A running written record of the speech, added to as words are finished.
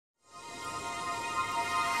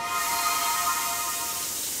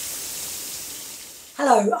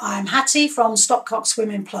Hello, I'm Hattie from Stopcocks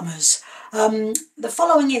Plumbers. The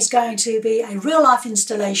following is going to be a real-life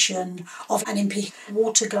installation of an Impey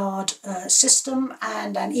WaterGuard system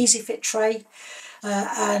and an Easy Fit tray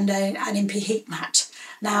and an Impey heat mat.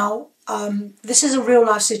 Now, this is a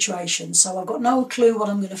real-life situation, so I've got no clue what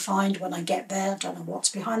I'm going to find when I get there. I don't know what's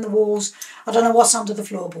behind the walls. I don't know what's under the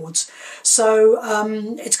floorboards. So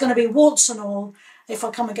it's going to be warts and all. If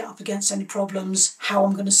I come and get up against any problems, how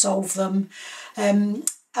I'm going to solve them.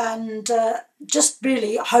 Just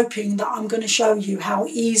really hoping that I'm going to show you how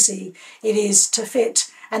easy it is to fit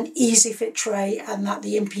an Easy Fit tray and that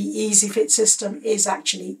the Impey Easy Fit system is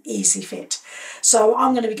actually Easy Fit. So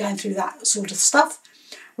I'm going to be going through that sort of stuff.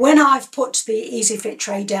 When I've put the Easy Fit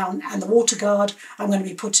tray down and the WaterGuard, I'm going to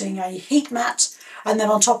be putting a heat mat, and then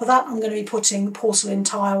on top of that I'm going to be putting porcelain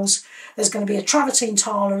tiles. There's going to be a travertine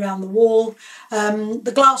tile around the wall,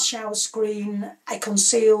 the glass shower screen, a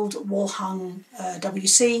concealed wall-hung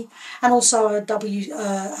WC, and also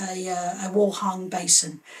a wall-hung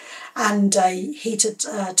basin, and a heated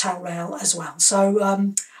towel rail as well. So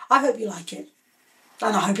I hope you like it,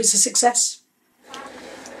 and I hope it's a success.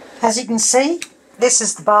 As you can see, this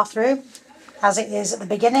is the bathroom as it is at the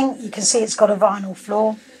beginning. You can see it's got a vinyl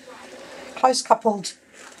floor, close coupled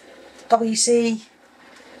WC,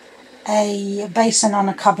 a basin and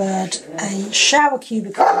a cupboard, a shower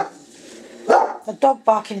cubicle, a dog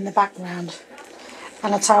barking in the background,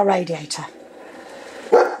 and a towel radiator.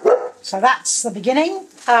 So that's the beginning.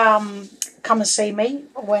 Come and see me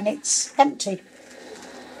when it's empty.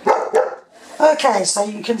 Okay, so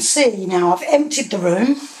you can see now I've emptied the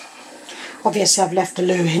room. Obviously I've left the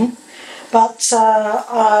loo in, but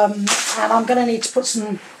and I'm going to need to put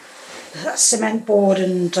some cement board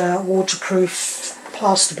and waterproof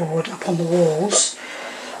plasterboard up on the walls.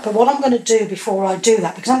 But what I'm going to do before I do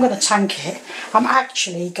that, because I'm going to tank it, I'm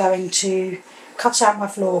actually going to cut out my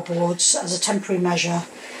floorboards as a temporary measure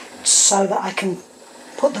so that I can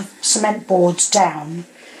put the cement boards down,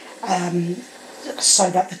 so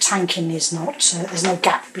that the tanking is not, there's no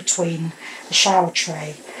gap between the shower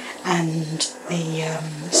tray and the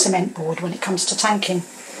cement board when it comes to tanking.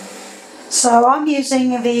 So I'm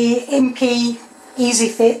using the Impey Easy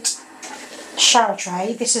Fit shower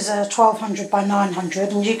tray. This is a 1200 by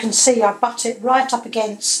 900, and you can see I butt it right up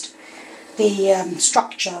against the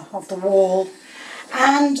structure of the wall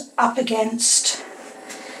and up against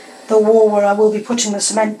the wall where I will be putting the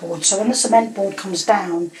cement board. So when the cement board comes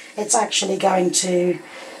down, it's actually going to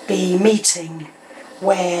be meeting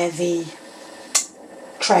where the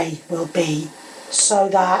tray will be, so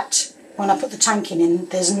that when I put the tanking in,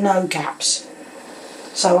 there's no gaps.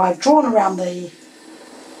 So I've drawn around the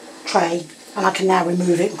tray and I can now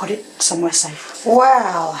remove it and put it somewhere safe.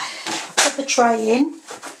 Well, I put the tray in.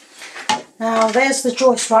 Now there's the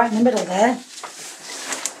joist right in the middle there.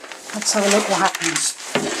 Let's have a look what happens.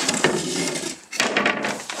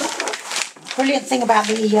 The brilliant thing about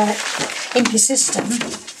the Impey system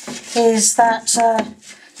is that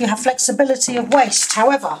you have flexibility of waste.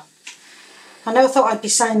 However, I never thought I'd be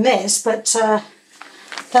saying this, but it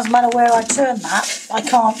doesn't matter where I turn that, I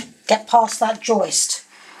can't get past that joist.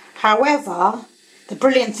 However, the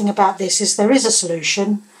brilliant thing about this is there is a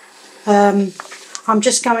solution. I'm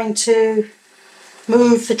just going to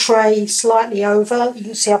move the tray slightly over. You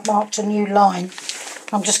can see I've marked a new line.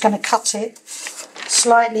 I'm just going to cut it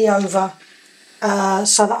slightly over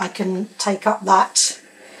so that I can take up that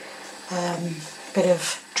bit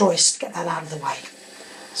of joist, get that out of the way.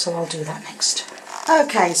 So I'll do that next.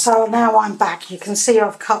 Okay, so now I'm back. You can see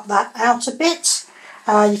I've cut that out a bit.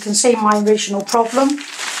 You can see my original problem.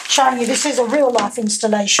 Showing you this is a real life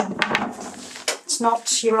installation. It's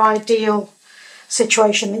not your ideal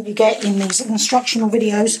situation that you get in these instructional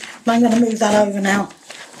videos. I'm going to move that over now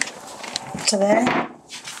to there.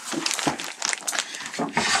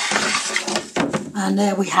 And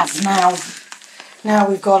there we have now. Now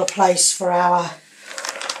we've got a place for our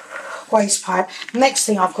waste pipe. Next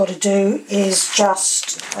thing I've got to do is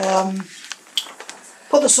just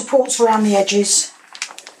put the supports around the edges,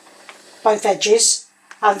 both edges,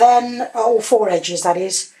 and then all four edges, that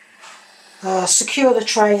is, secure the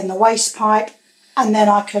tray and the waste pipe, and then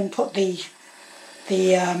I can put the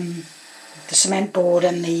cement board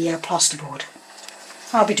and the plasterboard.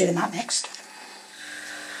 I'll be doing that next.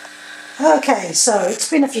 Okay, so it's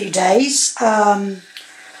been a few days.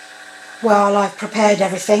 Well, I've prepared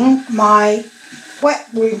everything. My wet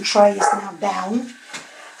room tray is now down.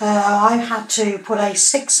 I've had to put a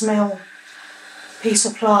 6mm piece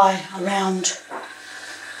of ply around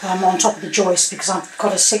on top of the joist because I've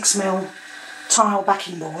got a 6mm tile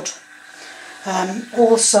backing board. I've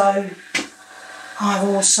also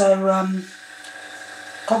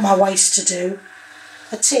got my waist to do.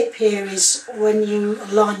 A tip here is when you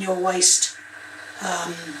align your waist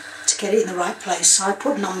to get it in the right place, I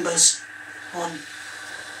put numbers on.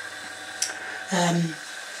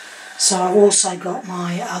 So I've also got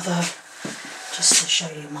my other, just to show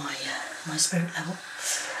you my my spirit level,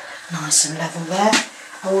 nice and level there.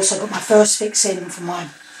 I've also got my first fix in for my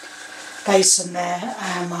basin there,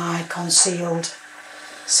 and my concealed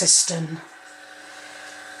cistern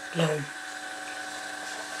loo.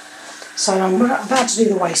 So I'm about to do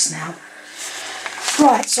the waist now.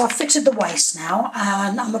 Right, so I've fitted the waist now,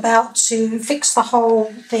 and I'm about to fix the whole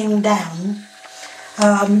thing down.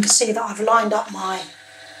 You can see that I've lined up my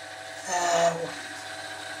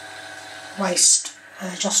waist,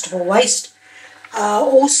 adjustable waist.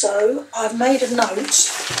 Also, I've made a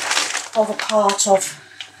note of a part of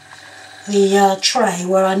the tray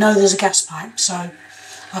where I know there's a gas pipe, so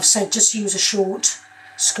I've said just use a short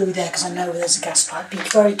screw there because I know there's a gas pipe. Be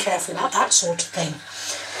very careful about that sort of thing.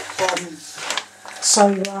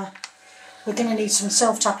 We're going to need some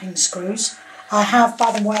self-tapping screws. I have,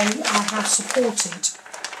 by the way, I have supported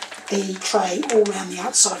the tray all around the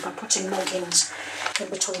outside by putting log-ins in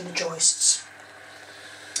between the joists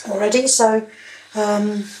already. So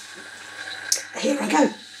here I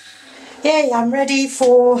go. Yeah, I'm ready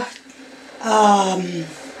for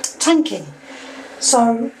tanking.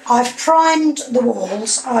 So I've primed the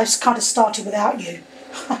walls. I kind of started without you.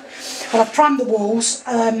 Well, I've primed the walls.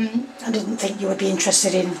 I didn't think you would be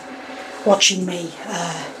interested in watching me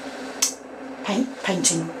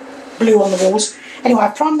painting blue on the walls. Anyway,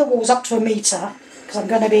 I've primed the walls up to 1 metre because I'm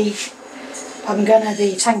going to be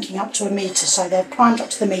tanking up to 1 metre. So they're primed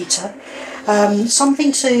up to the metre.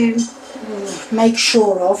 Something to make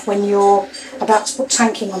sure of when you're about to put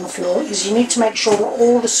tanking on the floor is you need to make sure that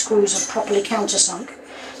all the screws are properly countersunk.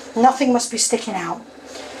 Nothing must be sticking out,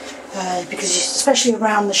 because especially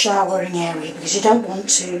around the showering area, because you don't want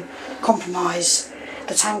to compromise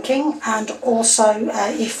the tanking. And also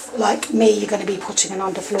if, like me, you're going to be putting an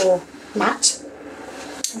underfloor mat,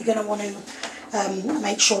 you're going to want to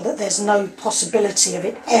make sure that there's no possibility of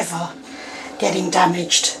it ever getting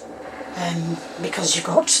damaged, because you've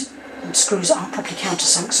got screws that aren't properly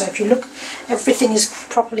countersunk. So if you look, everything is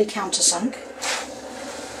properly countersunk,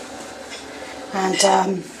 and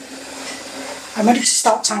I'm ready to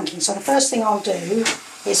start tanking. So the first thing I'll do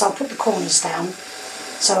is I'll put the corners down.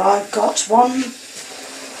 So I've got 1,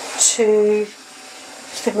 2,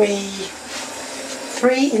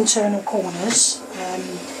 3 internal corners.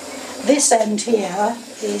 This end here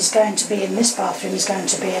is going to be, in this bathroom, is going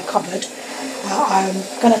to be a cupboard. I'm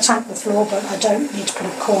going to tank the floor, but I don't need to put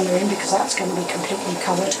a corner in because that's going to be completely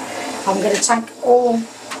covered. I'm going to tank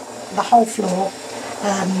the whole floor,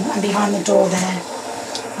 and behind the door there,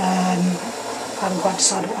 I haven't quite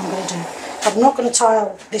decided what I'm going to do. I'm not going to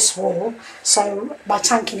tile this wall, so my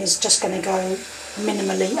tanking is just going to go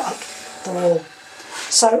minimally up the wall.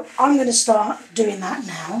 So I'm going to start doing that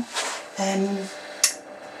now.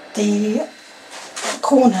 The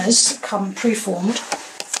corners come pre-formed.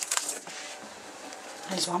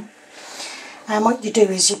 There's one. And what you do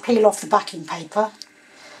is you peel off the backing paper,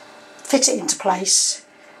 fit it into place,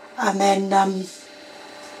 and then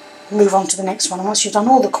move on to the next one. And once you've done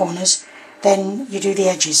all the corners, then you do the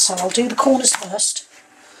edges. So I'll do the corners first,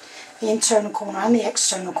 the internal corner and the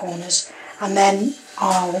external corners, and then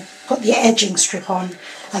I'll put the edging strip on,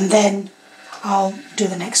 and then I'll do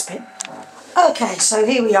the next bit. Okay, so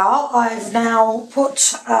here we are. I've now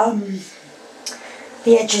put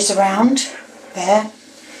the edges around there,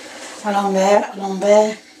 along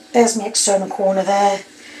there. There's my external corner there.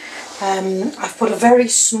 I've put a very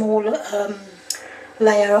small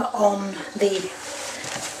layer on the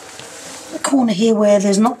corner here where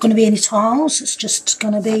there's not going to be any tiles. It's just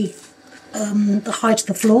going to be the height of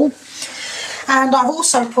the floor. And I've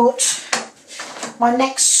also put my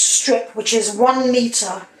next strip, which is 1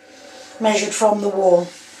 metre measured from the wall.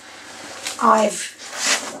 I've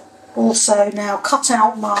also now cut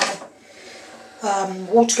out my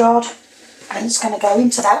water guard, and it's going to go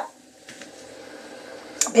into that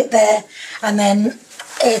bit there, and then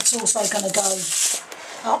it's also going to go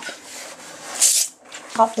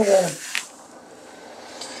up the wall.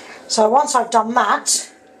 So once I've done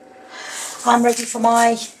that, I'm ready for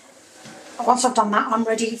my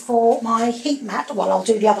heat mat. Well, I'll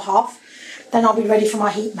do the other half, then I'll be ready for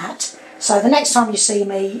my heat mat. So the next time you see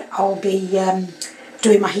me, I'll be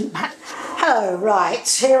doing my heat mat. Hello, right,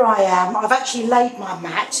 here I am. I've actually laid my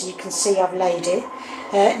mat. You can see I've laid it.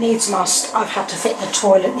 It needs must. I've had to fit the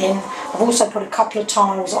toilet in. I've also put a couple of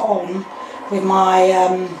tiles on with my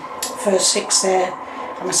first fix there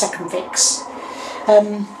and my second fix.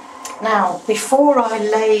 Now, before I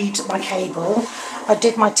laid my cable, I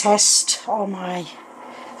did my test on my,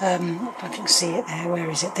 I can see it there, where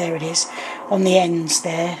is it? There it is, on the ends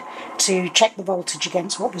there, to check the voltage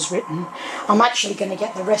against what was written. I'm actually going to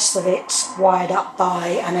get the rest of it wired up by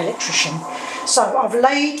an electrician. So I've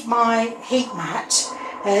laid my heat mat.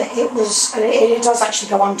 It does actually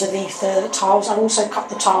go underneath the tiles. I've also cut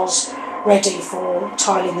the tiles ready for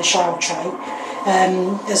tiling the shower tray.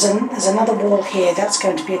 There's another wall here that's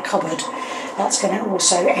going to be a cupboard. That's going to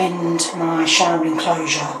also end my shower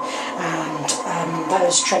enclosure, and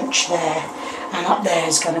those trench there, and up there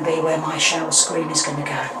is going to be where my shower screen is going to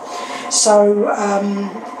go. So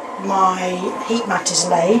my heat mat is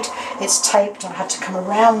laid, it's taped. I had to come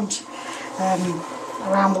around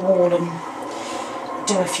the wall and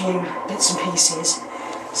do a few bits and pieces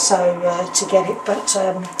to get it, but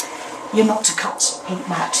you're not to cut heat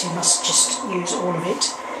mat, you must just use all of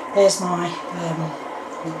it. There's my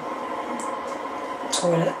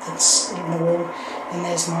toilet that's in the wall, and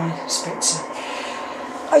there's my spritzer.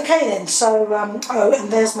 Okay then, so, oh,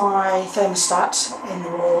 and there's my thermostat in the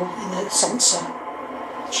wall, in the sensor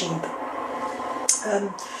tube.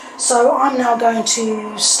 So I'm now going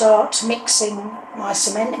to start mixing my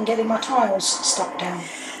cement and getting my tiles stuck down.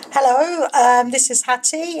 Hello, this is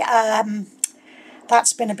Hattie.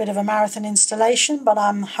 That's been a bit of a marathon installation, but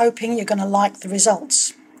I'm hoping you're going to like the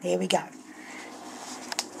results. Here we go.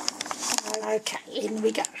 Okay, in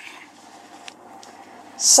we go.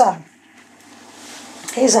 So,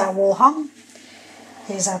 here's our wall hung,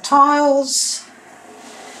 here's our tiles,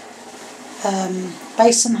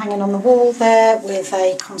 basin hanging on the wall there with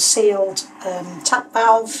a concealed tap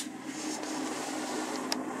valve.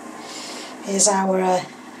 Here's our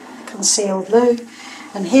concealed loo,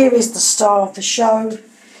 and here is the star of the show,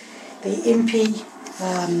 the Impey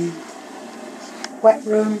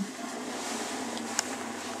Wetroom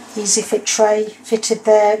Easy Fit tray fitted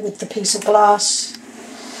there with the piece of glass,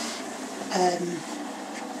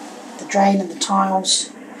 the drain and the tiles,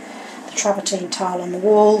 the travertine tile on the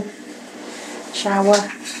wall, shower,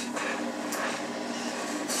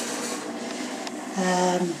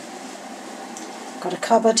 got a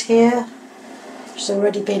cupboard here which has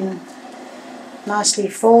already been nicely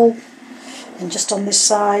full, and just on this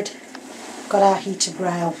side got our heated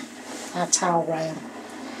rail, our towel rail.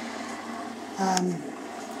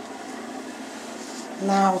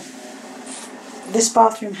 Now this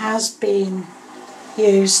bathroom has been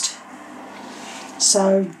used,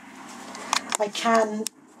 so I can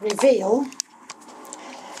reveal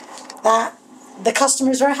that the customer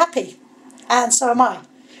is very happy, and so am I.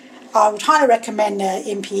 I would highly recommend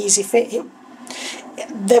Impey Easy Fit.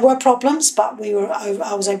 There were problems, but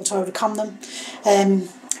I was able to overcome them.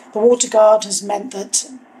 The water guard has meant that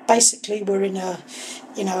basically we're in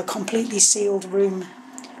a completely sealed room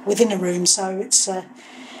within a room, so it's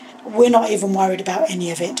we're not even worried about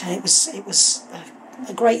any of it. And it was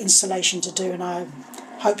a great installation to do, and I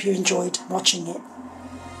hope you enjoyed watching it.